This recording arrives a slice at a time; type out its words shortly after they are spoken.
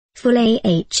Full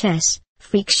AHS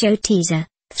Freak Show teaser,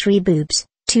 3 boobs,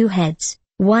 2 heads,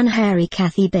 1 hairy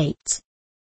Kathy Bates.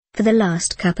 For the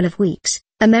last couple of weeks,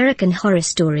 American Horror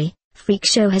Story Freak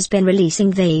Show has been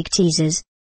releasing vague teasers.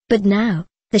 But now,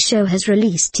 the show has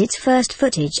released its first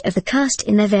footage of the cast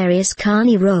in their various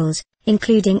carny roles,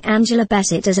 including Angela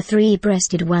Bassett as a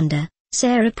 3-breasted wonder,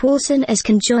 Sarah Paulson as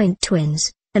conjoined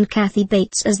twins, and Kathy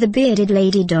Bates as the bearded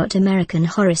lady. American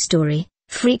Horror Story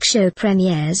Freak Show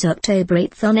premieres October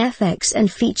 8 on FX and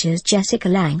features Jessica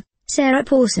Lange, Sarah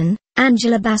Paulson,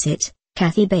 Angela Bassett,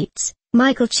 Kathy Bates,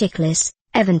 Michael Chiklis,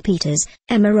 Evan Peters,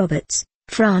 Emma Roberts,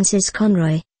 Frances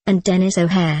Conroy, and Dennis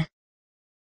O'Hare.